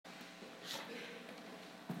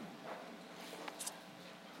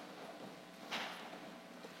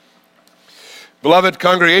Beloved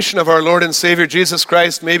congregation of our Lord and Savior Jesus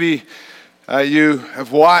Christ, maybe you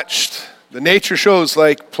have watched the nature shows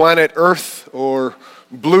like Planet Earth or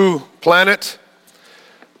Blue Planet.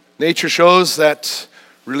 Nature shows that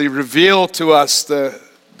really reveal to us the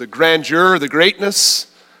grandeur, the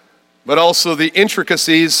greatness, but also the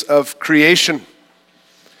intricacies of creation.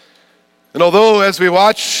 And although as we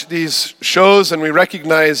watch these shows and we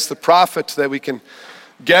recognize the profit that we can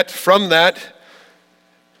get from that,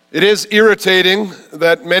 it is irritating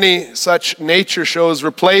that many such nature shows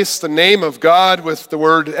replace the name of God with the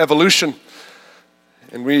word evolution.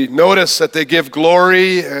 And we notice that they give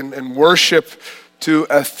glory and worship to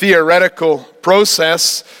a theoretical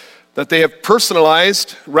process that they have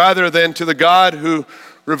personalized rather than to the God who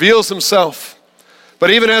reveals himself.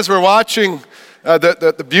 But even as we're watching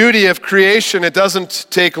the beauty of creation, it doesn't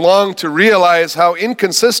take long to realize how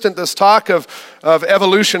inconsistent this talk of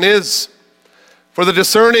evolution is. For the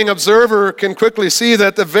discerning observer can quickly see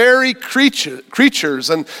that the very creatures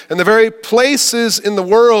and the very places in the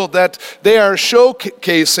world that they are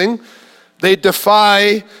showcasing, they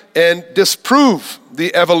defy and disprove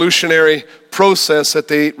the evolutionary process that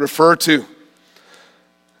they refer to.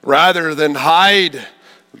 Rather than hide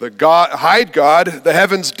God, the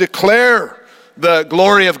heavens declare the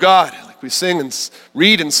glory of God, like we sing and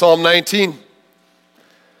read in Psalm 19.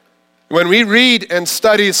 When we read and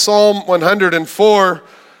study Psalm 104,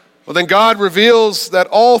 well, then God reveals that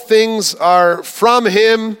all things are from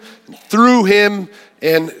him, through him,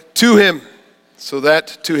 and to him, so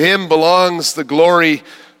that to him belongs the glory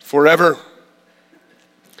forever.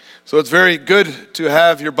 So it's very good to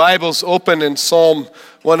have your Bibles open in Psalm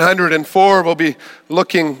 104. We'll be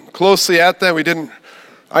looking closely at that.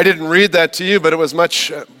 I didn't read that to you, but it was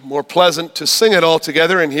much more pleasant to sing it all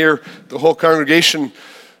together and hear the whole congregation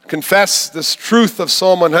confess this truth of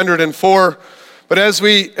Psalm 104. But as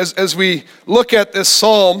we look at this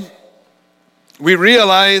psalm, we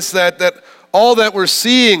realize that all that we're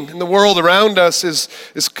seeing in the world around us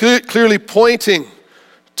is clearly pointing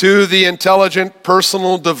to the intelligent,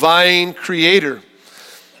 personal, divine creator.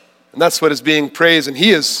 And that's what is being praised. And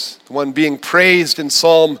he is the one being praised in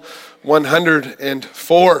Psalm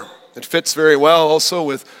 104. It fits very well also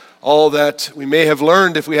with all that we may have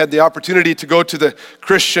learned if we had the opportunity to go to the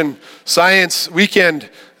Christian Science Weekend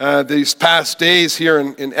these past days here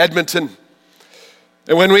in Edmonton.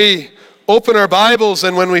 And when we open our Bibles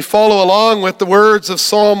and when we follow along with the words of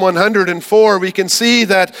Psalm 104, we can see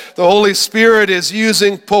that the Holy Spirit is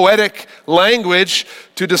using poetic language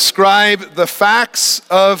to describe the facts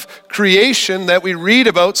of creation that we read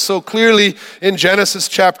about so clearly in Genesis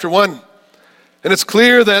chapter 1. And it's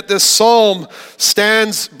clear that this psalm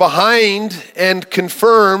stands behind and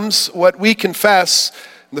confirms what we confess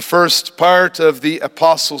in the first part of the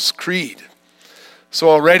Apostles' Creed. So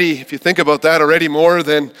already, if you think about that, already more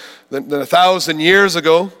than 1,000 years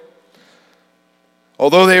ago,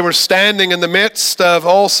 although they were standing in the midst of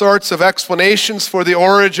all sorts of explanations for the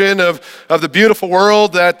origin of the beautiful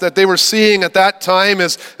world that they were seeing at that time,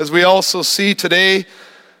 as we also see today,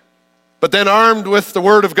 but then armed with the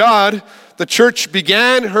Word of God, the church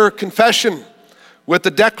began her confession with the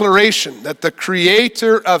declaration that the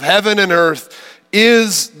Creator of heaven and earth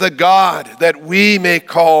is the God that we may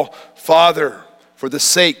call Father for the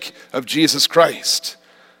sake of Jesus Christ.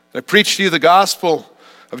 I preach to you the gospel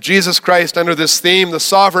of Jesus Christ under this theme. The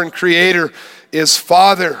sovereign Creator is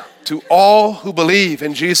Father to all who believe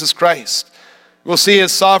in Jesus Christ. We'll see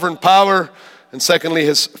his sovereign power and secondly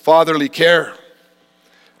his fatherly care.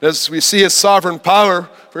 As we see his sovereign power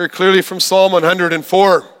very clearly from Psalm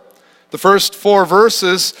 104, the first 4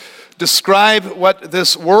 verses describe what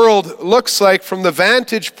this world looks like from the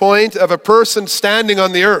vantage point of a person standing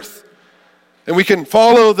on the earth. And we can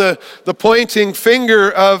follow the pointing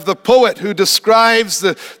finger of the poet who describes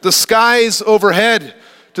the skies overhead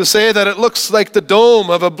to say that it looks like the dome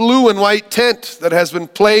of a blue and white tent that has been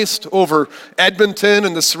placed over Edmonton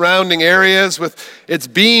and the surrounding areas with its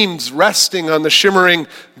beams resting on the shimmering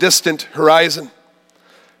distant horizon.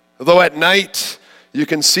 Although at night you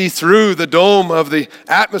can see through the dome of the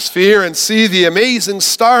atmosphere and see the amazing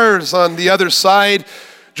stars on the other side,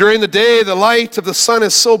 during the day the light of the sun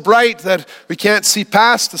is so bright that we can't see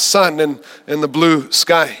past the sun and the blue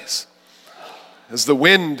skies. As the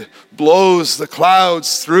wind blows the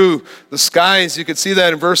clouds through the skies, you can see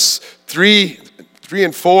that in verse 3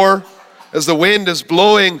 and 4. As the wind is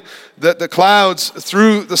blowing the clouds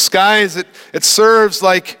through the skies, it serves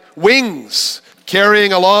like wings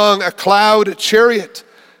carrying along a cloud chariot.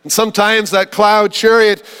 And sometimes that cloud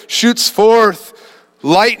chariot shoots forth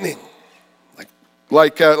lightning,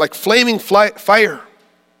 like flaming fire.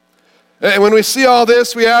 And when we see all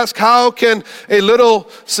this, we ask, how can a little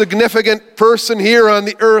significant person here on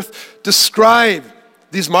the earth describe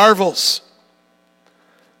these marvels?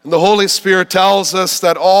 And the Holy Spirit tells us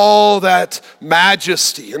that all that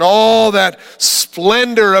majesty and all that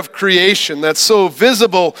splendor of creation that's so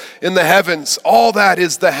visible in the heavens, all that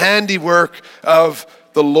is the handiwork of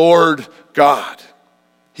the Lord God.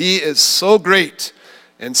 He is so great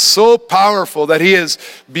and so powerful that he is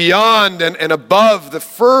beyond and above the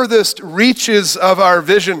furthest reaches of our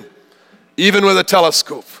vision, even with a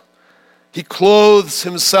telescope. He clothes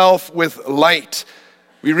himself with light.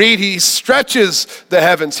 We read he stretches the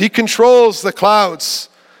heavens. He controls the clouds.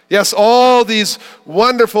 Yes, all these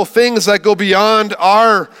wonderful things that go beyond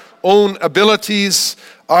our own abilities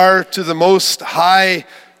are to the Most High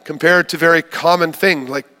compared to very common things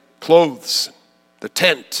like clothes, the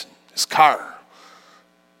tent, his car.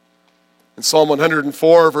 In Psalm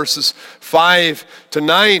 104, verses 5 to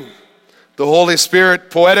 9, the Holy Spirit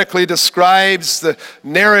poetically describes the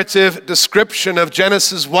narrative description of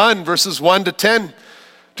Genesis 1, verses 1 to 10,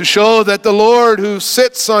 to show that the Lord who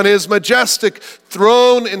sits on his majestic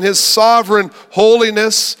throne in his sovereign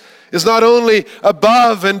holiness is not only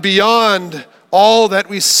above and beyond all that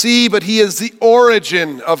we see, but he is the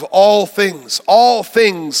origin of all things. All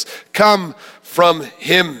things come from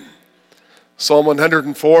him. Psalm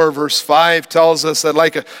 104 verse 5 tells us that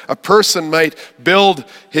like a person might build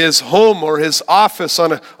his home or his office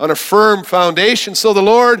on a firm foundation, so the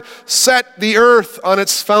Lord set the earth on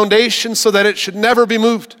its foundation so that it should never be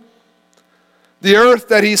moved. The earth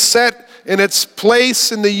that he set in its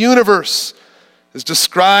place in the universe is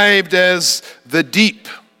described as the deep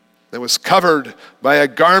that was covered by a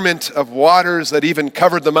garment of waters that even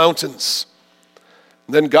covered the mountains.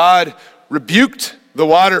 And then God rebuked the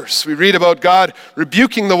waters. We read about God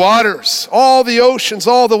rebuking the waters, all the oceans,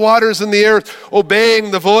 all the waters in the earth,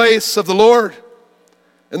 obeying the voice of the Lord.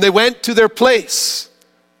 And they went to their place.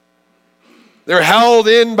 They're held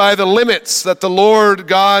in by the limits that the Lord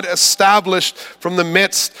God established from the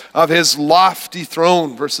midst of his lofty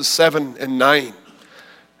throne, verses 7 and 9. And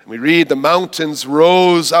we read the mountains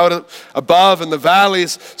rose out above and the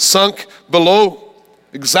valleys sunk below,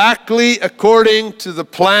 exactly according to the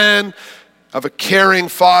plan of a caring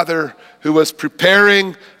Father who was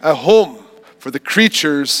preparing a home for the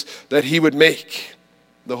creatures that he would make.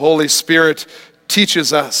 The Holy Spirit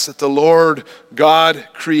teaches us that the Lord God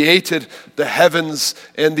created the heavens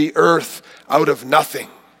and the earth out of nothing.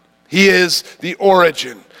 He is the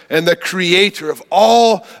origin and the creator of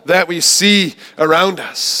all that we see around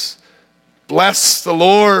us. Bless the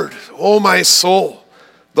Lord, O my soul.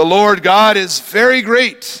 The Lord God is very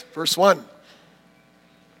great. Verse 1.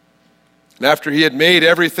 And after he had made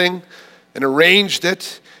everything and arranged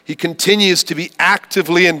it, he continues to be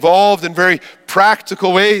actively involved in very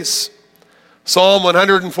practical ways. Psalm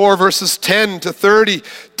 104 verses 10 to 30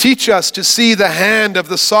 teach us to see the hand of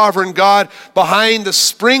the sovereign God behind the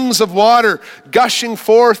springs of water gushing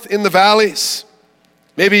forth in the valleys.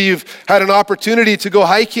 Maybe you've had an opportunity to go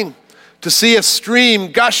hiking, to see a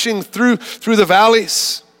stream gushing through the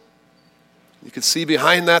valleys. You can see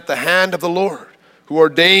behind that the hand of the Lord who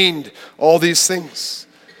ordained all these things.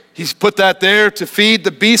 He's put that there to feed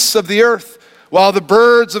the beasts of the earth, while the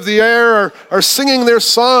birds of the air are singing their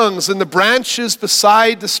songs in the branches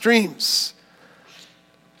beside the streams.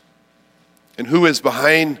 And who is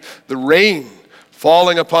behind the rain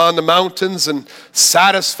falling upon the mountains and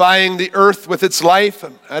satisfying the earth with its life?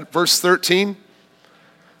 At verse 13.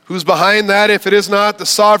 Who's behind that if it is not the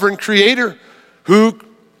sovereign creator who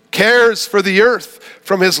cares for the earth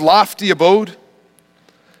from his lofty abode?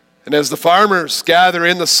 And as the farmers gather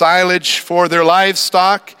in the silage for their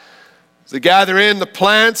livestock, they gather in the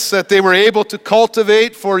plants that they were able to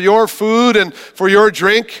cultivate for your food and for your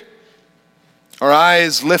drink, our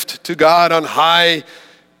eyes lift to God on high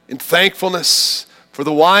in thankfulness for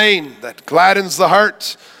the wine that gladdens the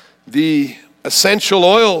heart, the essential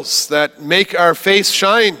oils that make our face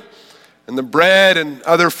shine, and the bread and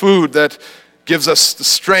other food that gives us the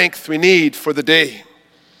strength we need for the day.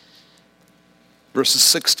 Verses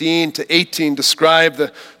 16 to 18 describe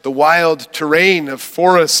the wild terrain of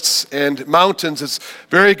forests and mountains. It's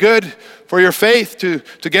very good for your faith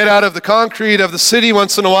to get out of the concrete of the city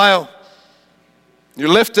once in a while. You're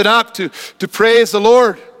lifted up to praise the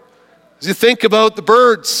Lord as you think about the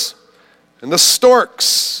birds and the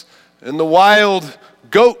storks and the wild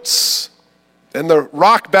goats and the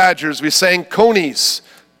rock badgers. We sang conies.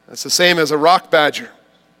 That's the same as a rock badger.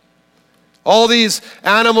 All these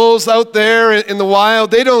animals out there in the wild,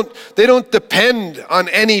 they don't depend on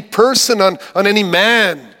any person, on any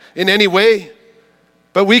man in any way.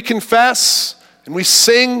 But we confess and we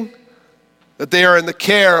sing that they are in the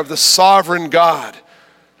care of the sovereign God,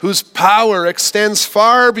 whose power extends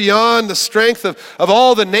far beyond the strength of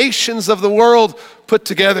all the nations of the world put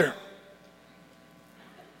together.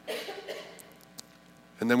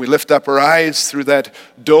 And then we lift up our eyes through that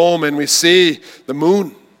dome and we see the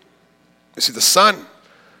moon. We see the sun.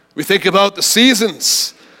 We think about the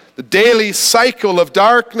seasons, the daily cycle of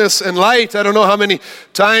darkness and light. I don't know how many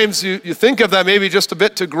times you think of that, maybe just a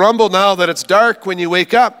bit to grumble now that it's dark when you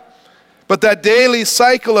wake up. But that daily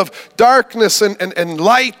cycle of darkness and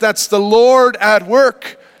light, that's the Lord at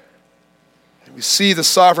work. And we see the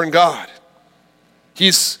sovereign God.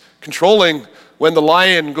 He's controlling when the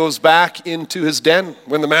lion goes back into his den,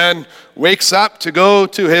 when the man wakes up to go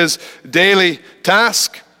to his daily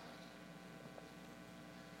task.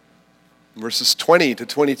 Verses 20 to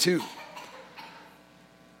 22.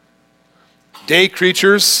 Day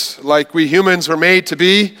creatures, like we humans were made to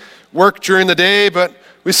be, work during the day, but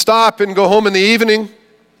we stop and go home in the evening.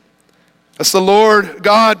 That's the Lord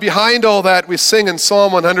God behind all that, we sing in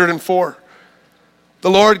Psalm 104. The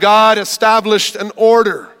Lord God established an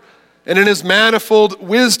order, and in his manifold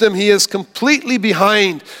wisdom, he is completely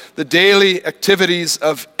behind the daily activities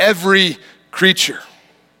of every creature.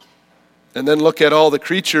 And then look at all the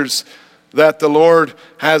creatures that the Lord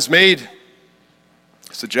has made.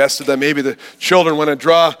 I suggested that maybe the children want to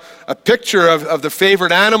draw a picture of the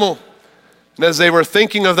favorite animal. And as they were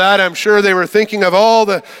thinking of that, I'm sure they were thinking of all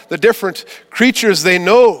the different creatures they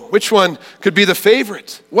know. Which one could be the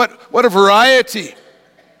favorite? What a variety.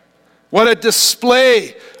 What a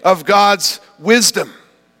display of God's wisdom.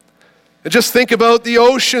 And just think about the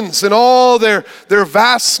oceans and all their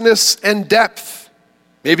vastness and depth.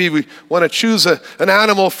 Maybe we want to choose an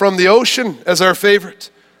animal from the ocean as our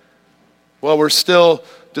favorite. Well, we're still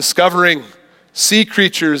discovering sea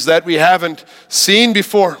creatures that we haven't seen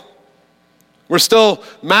before. We're still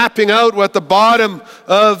mapping out what the bottom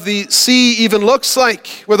of the sea even looks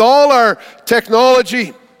like with all our technology.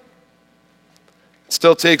 It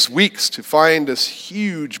still takes weeks to find this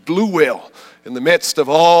huge blue whale in the midst of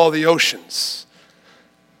all the oceans.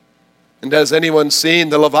 And has anyone seen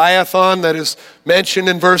the Leviathan that is mentioned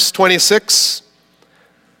in verse 26?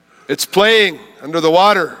 It's playing under the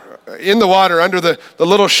water, in the water, under the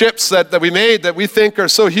little ships that we made that we think are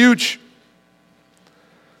so huge.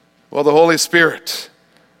 Well, the Holy Spirit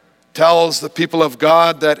tells the people of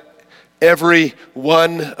God that every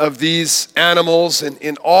one of these animals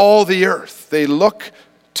in all the earth, they look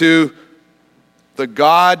to the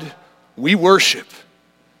God we worship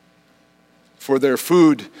for their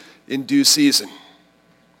food in due season.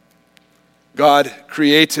 God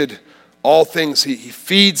created all things. He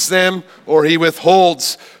feeds them or he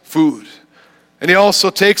withholds food. And he also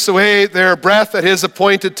takes away their breath at his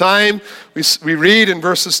appointed time. We read in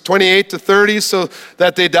verses 28 to 30, so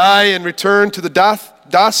that they die and return to the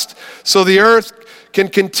dust, so the earth can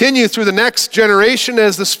continue through the next generation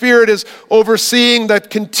as the Spirit is overseeing that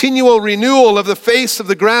continual renewal of the face of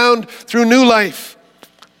the ground through new life.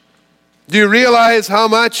 Do you realize how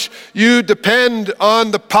much you depend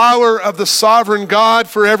on the power of the sovereign God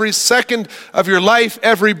for every second of your life,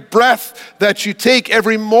 every breath that you take,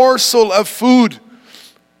 every morsel of food?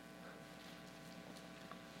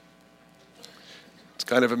 It's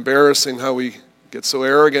kind of embarrassing how we get so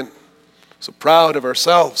arrogant, so proud of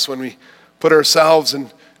ourselves when we put ourselves in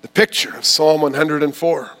the picture of Psalm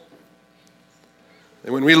 104.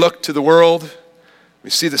 And when we look to the world, we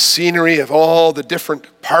see the scenery of all the different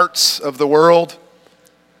parts of the world.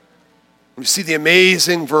 We see the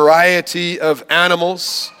amazing variety of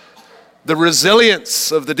animals, the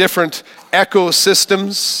resilience of the different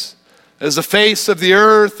ecosystems, as the face of the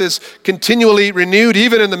earth is continually renewed,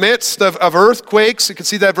 even in the midst of earthquakes. You can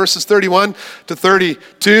see that verses 31 to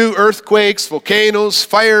 32. Earthquakes, volcanoes,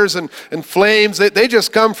 fires, and flames, they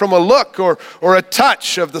just come from a look or a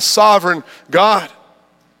touch of the sovereign God.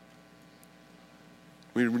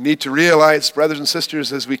 We need to realize, brothers and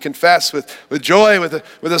sisters, as we confess with joy, with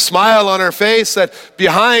a smile on our face, that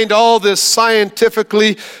behind all these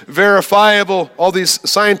scientifically verifiable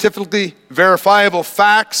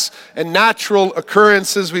facts and natural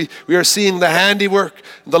occurrences, we are seeing the handiwork,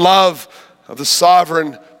 the love of the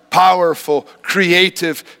sovereign, powerful,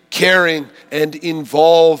 creative, caring, and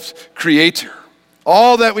involved Creator.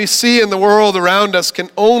 All that we see in the world around us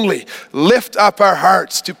can only lift up our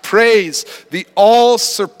hearts to praise the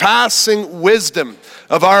all-surpassing wisdom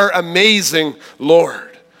of our amazing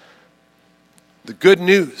Lord. The good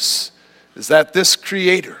news is that this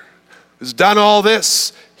Creator who's done all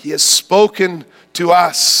this, he has spoken to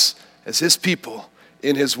us as his people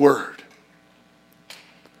in his word,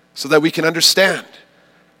 so that we can understand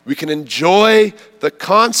We can enjoy the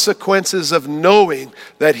consequences of knowing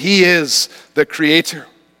that He is the Creator.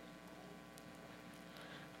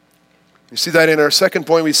 You see that in our second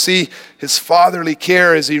point. We see His fatherly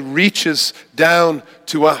care as He reaches down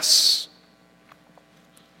to us.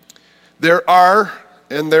 There are,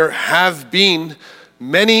 and there have been,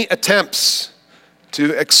 many attempts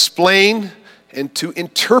to explain and to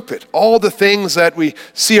interpret all the things that we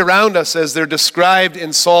see around us as they're described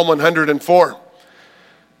in Psalm 104.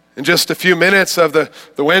 In just a few minutes of the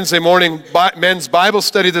Wednesday morning men's Bible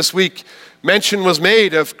study this week, mention was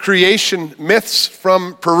made of creation myths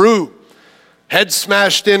from Peru, head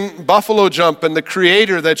smashed in buffalo jump, and the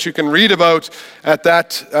creator that you can read about at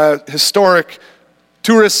that historic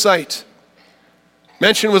tourist site.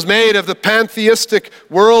 Mention was made of the pantheistic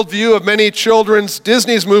worldview of many children's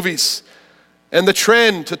Disney's movies and the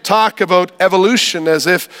trend to talk about evolution as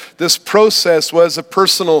if this process was a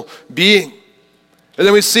personal being. And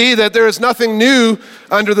then we see that there is nothing new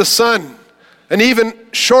under the sun. And even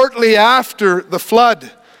shortly after the flood,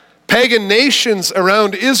 pagan nations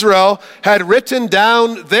around Israel had written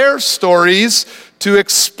down their stories to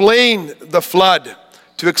explain the flood,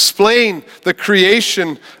 to explain the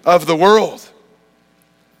creation of the world.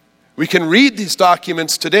 We can read these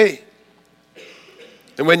documents today.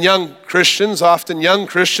 And when young Christians,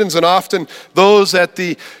 and often those at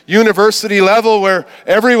the university level where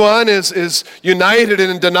everyone is united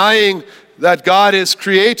in denying that God is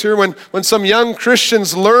creator, when some young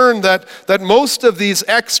Christians learn that most of these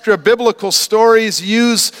extra biblical stories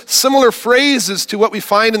use similar phrases to what we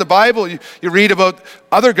find in the Bible. You read about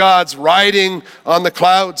other gods riding on the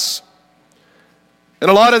clouds. And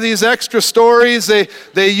a lot of these extra stories, they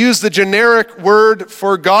use the generic word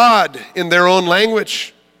for God in their own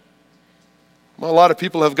language. Well, a lot of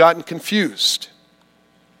people have gotten confused.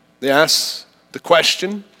 They ask the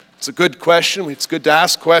question. It's a good question. It's good to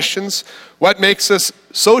ask questions. What makes us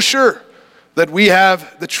so sure that we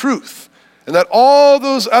have the truth and that all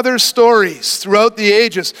those other stories throughout the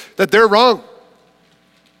ages, that they're wrong?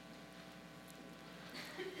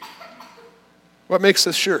 What makes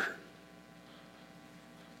us sure?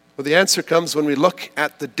 Well, the answer comes when we look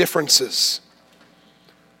at the differences.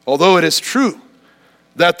 Although it is true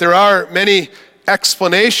that there are many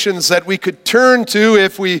explanations that we could turn to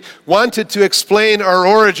if we wanted to explain our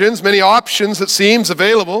origins, many options it seems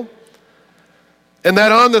available, and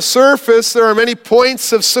that on the surface there are many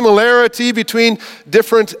points of similarity between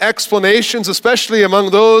different explanations, especially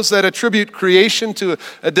among those that attribute creation to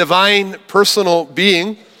a divine personal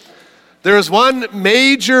being, there is one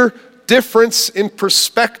major difference in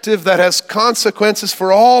perspective that has consequences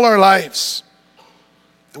for all our lives.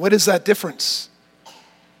 And what is that difference?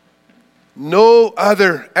 No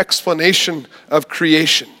other explanation of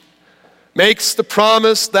creation makes the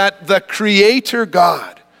promise that the Creator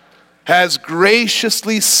God has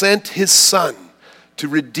graciously sent His Son to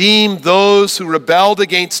redeem those who rebelled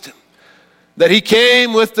against Him. That He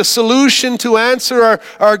came with the solution to answer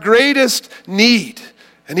our greatest need.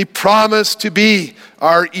 And He promised to be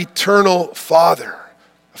our eternal Father,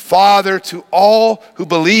 a Father to all who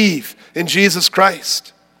believe in Jesus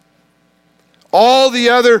Christ. All the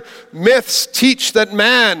other myths teach that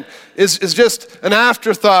man is just an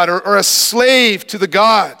afterthought or a slave to the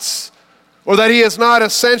gods, or that he is not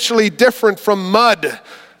essentially different from mud,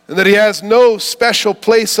 and that he has no special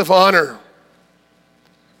place of honor.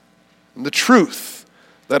 And the truth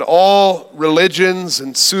that all religions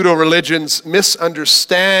and pseudo-religions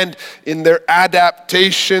misunderstand in their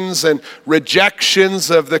adaptations and rejections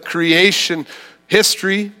of the creation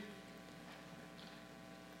history,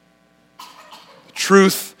 the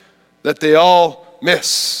truth that they all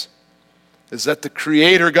miss is that the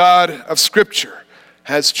Creator God of Scripture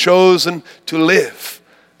has chosen to live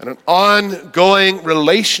in an ongoing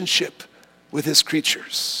relationship with His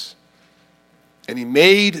creatures. And He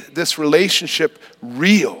made this relationship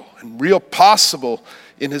real and real possible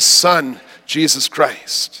in His Son, Jesus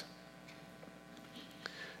Christ.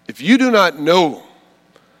 If you do not know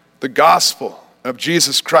the gospel of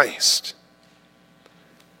Jesus Christ,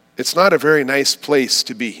 it's not a very nice place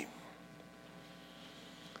to be.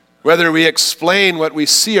 Whether we explain what we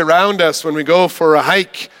see around us when we go for a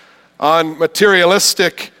hike on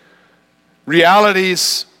materialistic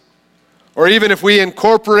realities, or even if we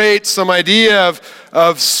incorporate some idea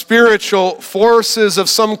of spiritual forces of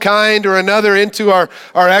some kind or another into our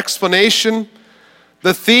explanation,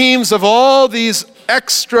 the themes of all these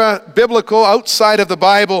extra biblical, outside of the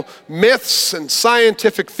Bible, myths and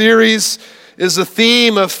scientific theories is the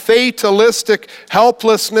theme of fatalistic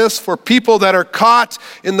helplessness for people that are caught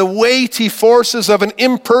in the weighty forces of an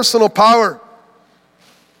impersonal power.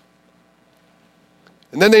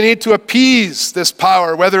 And then they need to appease this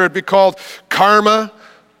power, whether it be called karma,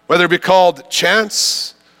 whether it be called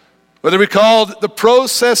chance, whether it be called the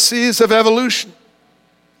processes of evolution.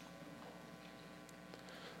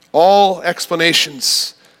 All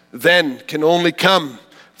explanations then can only come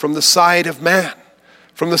from the side of man,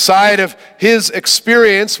 from the side of his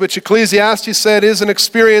experience, which Ecclesiastes said is an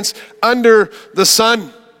experience under the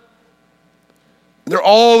sun. They're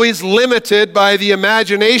always limited by the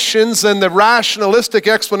imaginations and the rationalistic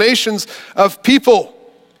explanations of people,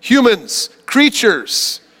 humans,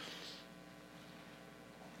 creatures.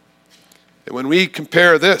 And when we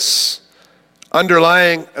compare this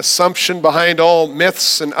underlying assumption behind all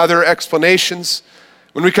myths and other explanations,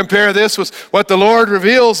 when we compare this with what the Lord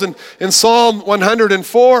reveals in Psalm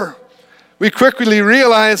 104, we quickly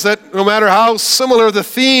realize that no matter how similar the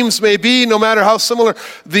themes may be, no matter how similar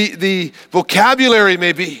the vocabulary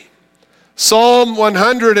may be, Psalm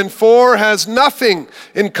 104 has nothing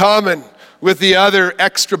in common with the other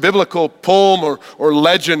extra-biblical poem or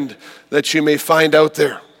legend that you may find out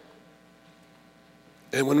there.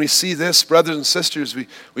 And when we see this, brothers and sisters,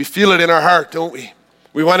 we feel it in our heart, don't we?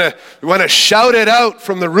 We want to shout it out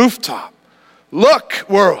from the rooftop. Look,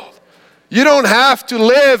 world. You don't have to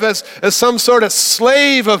live as some sort of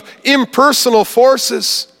slave of impersonal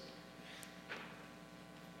forces.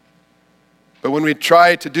 But when we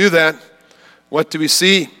try to do that, what do we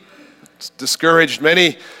see? It's discouraged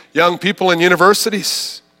many young people in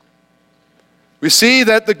universities. We see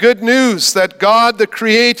that the good news that God the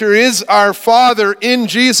Creator is our Father in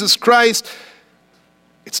Jesus Christ,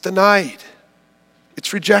 it's denied.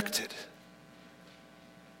 It's rejected.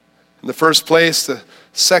 In the first place, the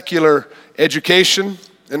secular education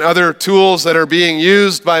and other tools that are being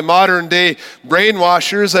used by modern day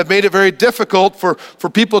brainwashers have made it very difficult for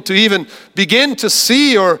people to even begin to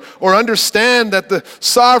see or understand that the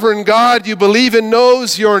sovereign God you believe in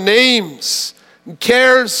knows your names and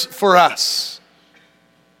cares for us.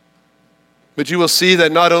 But you will see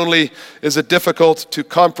that not only is it difficult to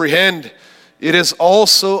comprehend, it is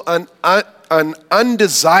also an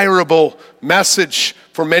undesirable message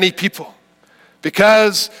for many people.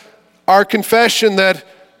 Because our confession that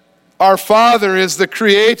our Father is the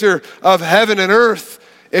creator of heaven and earth,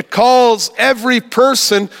 it calls every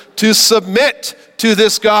person to submit to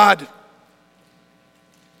this God.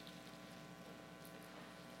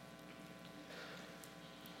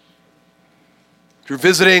 If you're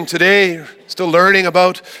visiting today, still learning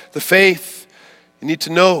about the faith, you need to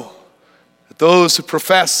know that those who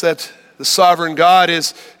profess that the sovereign God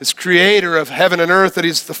is creator of heaven and earth, that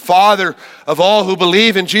he's the Father of all who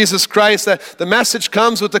believe in Jesus Christ, that the message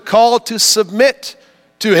comes with the call to submit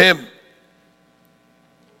to him.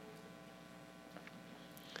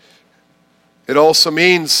 It also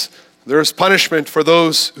means there is punishment for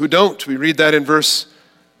those who don't. We read that in verse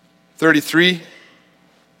 33.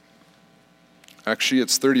 Actually,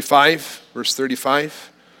 it's 35, verse 35.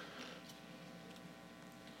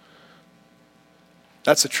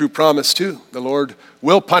 That's a true promise too. The Lord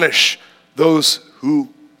will punish those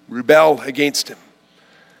who rebel against him.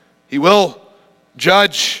 He will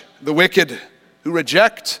judge the wicked who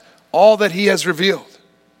reject all that he has revealed.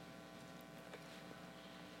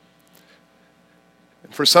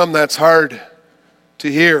 And for some that's hard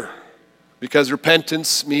to hear because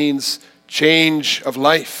repentance means change of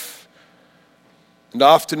life. And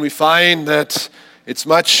often we find that it's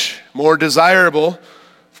much more desirable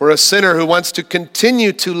for a sinner who wants to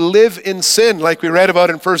continue to live in sin, like we read about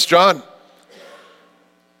in 1 John.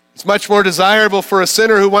 It's much more desirable for a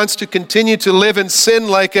sinner who wants to continue to live in sin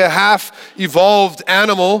like a half-evolved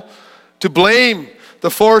animal, to blame the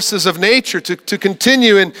forces of nature, to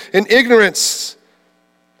continue in ignorance,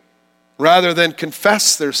 rather than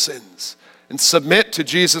confess their sins and submit to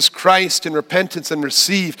Jesus Christ in repentance and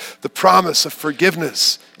receive the promise of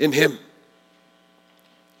forgiveness in him.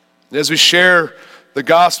 And as we share the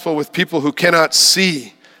gospel with people who cannot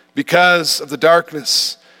see because of the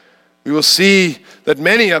darkness, we will see that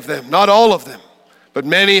many of them, not all of them, but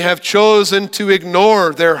many have chosen to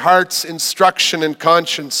ignore their heart's instruction and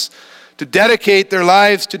conscience, to dedicate their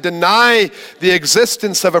lives to deny the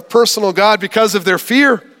existence of a personal God because of their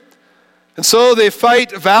fear. And so they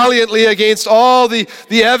fight valiantly against all the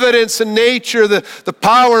evidence in nature, the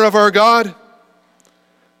power of our God,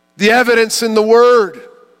 the evidence in the Word,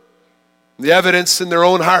 the evidence in their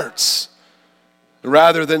own hearts,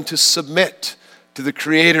 rather than to submit to the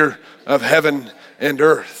Creator of heaven and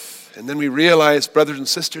earth. And then we realize, brothers and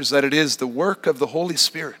sisters, that it is the work of the Holy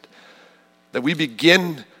Spirit that we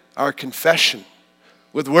begin our confession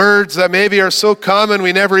with words that maybe are so common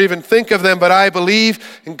we never even think of them, but I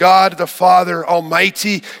believe in God the Father,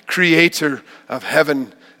 Almighty, creator of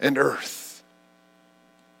heaven and earth.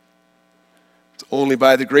 It's only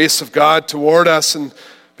by the grace of God toward us and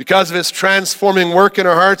because of his transforming work in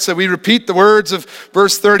our hearts that we repeat the words of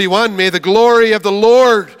verse 31, may the glory of the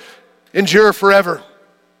Lord endure forever.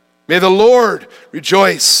 May the Lord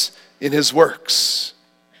rejoice in his works.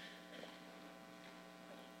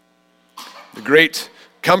 The great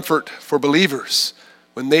comfort for believers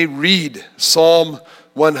when they read Psalm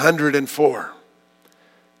 104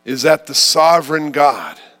 is that the sovereign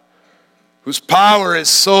God, whose power is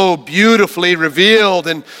so beautifully revealed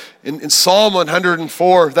in Psalm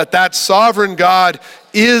 104, that sovereign God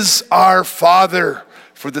is our Father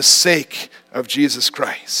for the sake of Jesus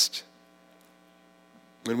Christ.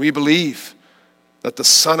 When we believe that the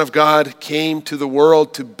Son of God came to the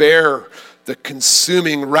world to bear the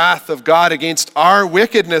consuming wrath of God against our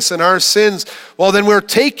wickedness and our sins, well, then we're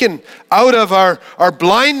taken out of our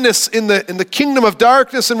blindness in the kingdom of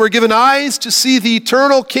darkness and we're given eyes to see the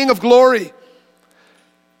eternal King of glory.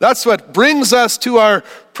 That's what brings us to our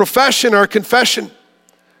profession, our confession.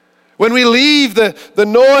 When we leave the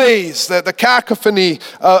noise, the cacophony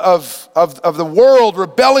of the world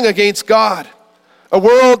rebelling against God, a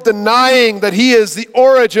world denying that he is the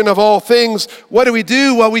origin of all things, what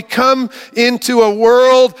do? Well, we come into a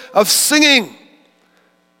world of singing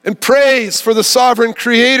and praise for the sovereign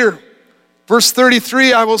creator. Verse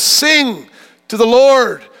 33, I will sing to the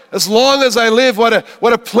Lord as long as I live. What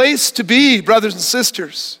a place to be, brothers and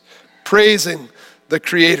sisters, praising the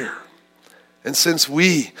creator. And since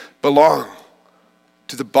we belong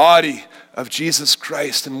to the body of Jesus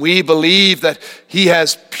Christ, and we believe that he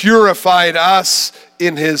has purified us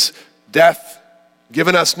in his death,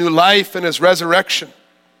 given us new life in his resurrection,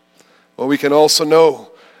 well, we can also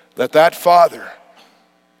know that Father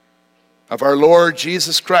of our Lord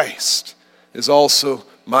Jesus Christ is also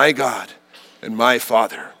my God and my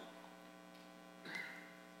Father.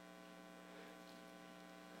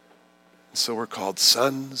 And so we're called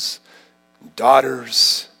sons and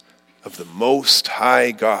daughters of the Most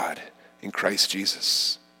High God in Christ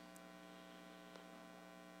Jesus.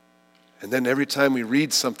 And then every time we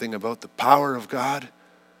read something about the power of God,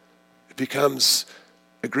 it becomes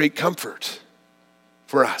a great comfort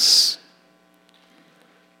for us.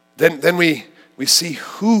 Then we see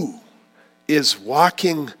who is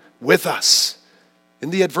walking with us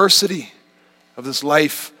in the adversity of this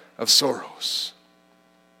life of sorrows.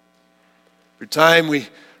 Every time we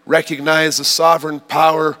recognize the sovereign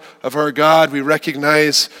power of our God, we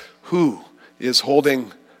recognize who is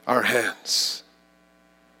holding our hands.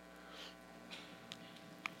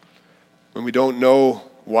 When we don't know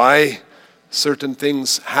why certain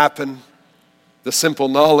things happen, the simple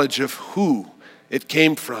knowledge of who it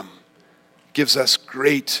came from gives us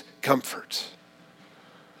great comfort.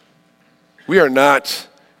 We are not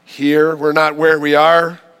here, we're not where we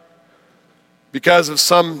are because of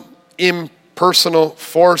some impersonal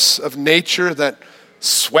force of nature that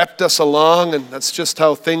swept us along, and that's just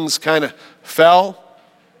how things kind of fell.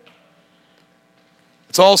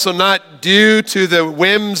 It's also not due to the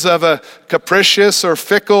whims of a capricious or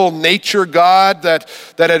fickle nature God that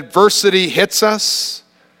adversity hits us.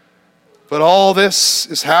 But all this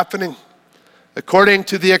is happening according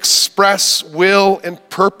to the express will and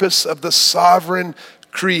purpose of the sovereign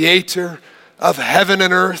creator of heaven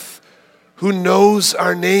and earth, who knows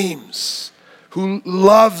our names, who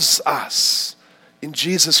loves us in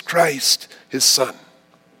Jesus Christ, his Son.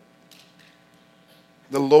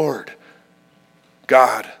 The Lord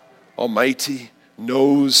God Almighty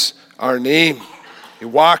knows our name. He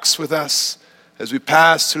walks with us as we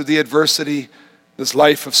pass through the adversity, this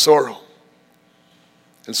life of sorrow.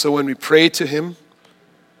 And so when we pray to him,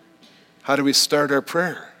 how do we start our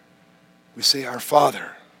prayer? We say, Our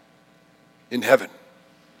Father in heaven.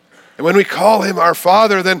 And when we call him our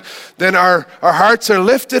Father, then our hearts are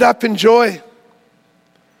lifted up in joy.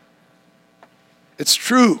 It's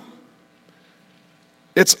true.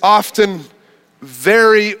 It's often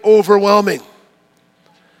very overwhelming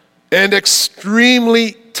and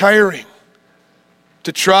extremely tiring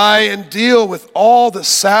to try and deal with all the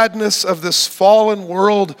sadness of this fallen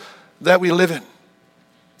world that we live in.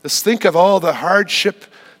 Just think of all the hardship,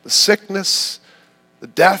 the sickness, the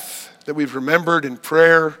death that we've remembered in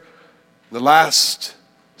prayer in the last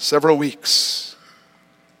several weeks.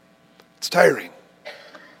 It's tiring.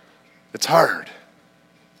 It's hard.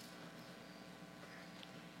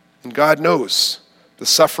 And God knows the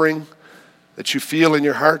suffering that you feel in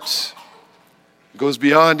your heart. It goes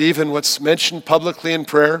beyond even what's mentioned publicly in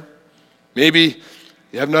prayer. Maybe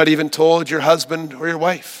You have not even told your husband or your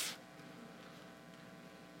wife.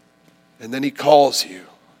 And then he calls you.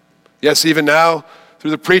 Yes, even now,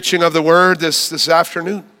 through the preaching of the word this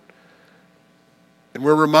afternoon. And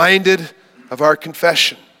we're reminded of our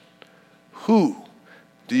confession. Who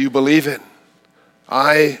do you believe in?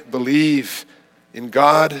 I believe in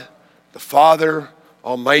God, the Father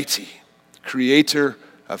Almighty, creator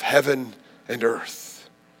of heaven and earth.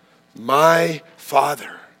 My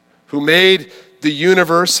Father, who made the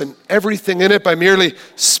universe and everything in it by merely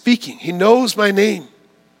speaking. He knows my name.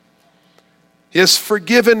 He has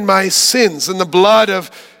forgiven my sins in the blood of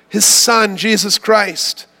his Son, Jesus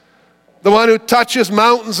Christ. The one who touches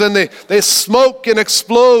mountains and they smoke and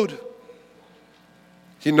explode.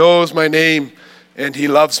 He knows my name and he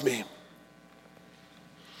loves me.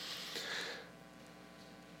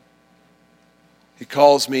 He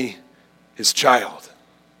calls me his child.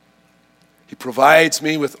 He provides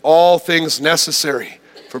me with all things necessary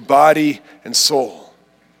for body and soul.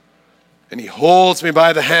 And he holds me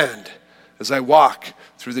by the hand as I walk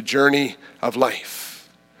through the journey of life.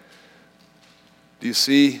 Do you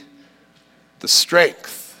see the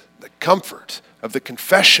strength, the comfort of the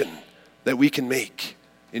confession that we can make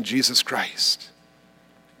in Jesus Christ?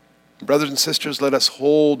 Brothers and sisters, let us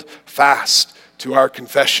hold fast to our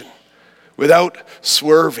confession without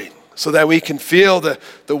swerving, so that we can feel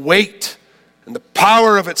the weight and the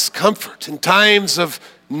power of its comfort in times of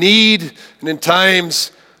need and in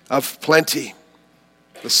times of plenty.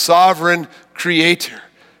 The sovereign Creator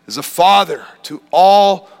is a Father to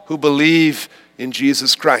all who believe in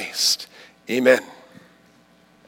Jesus Christ. Amen.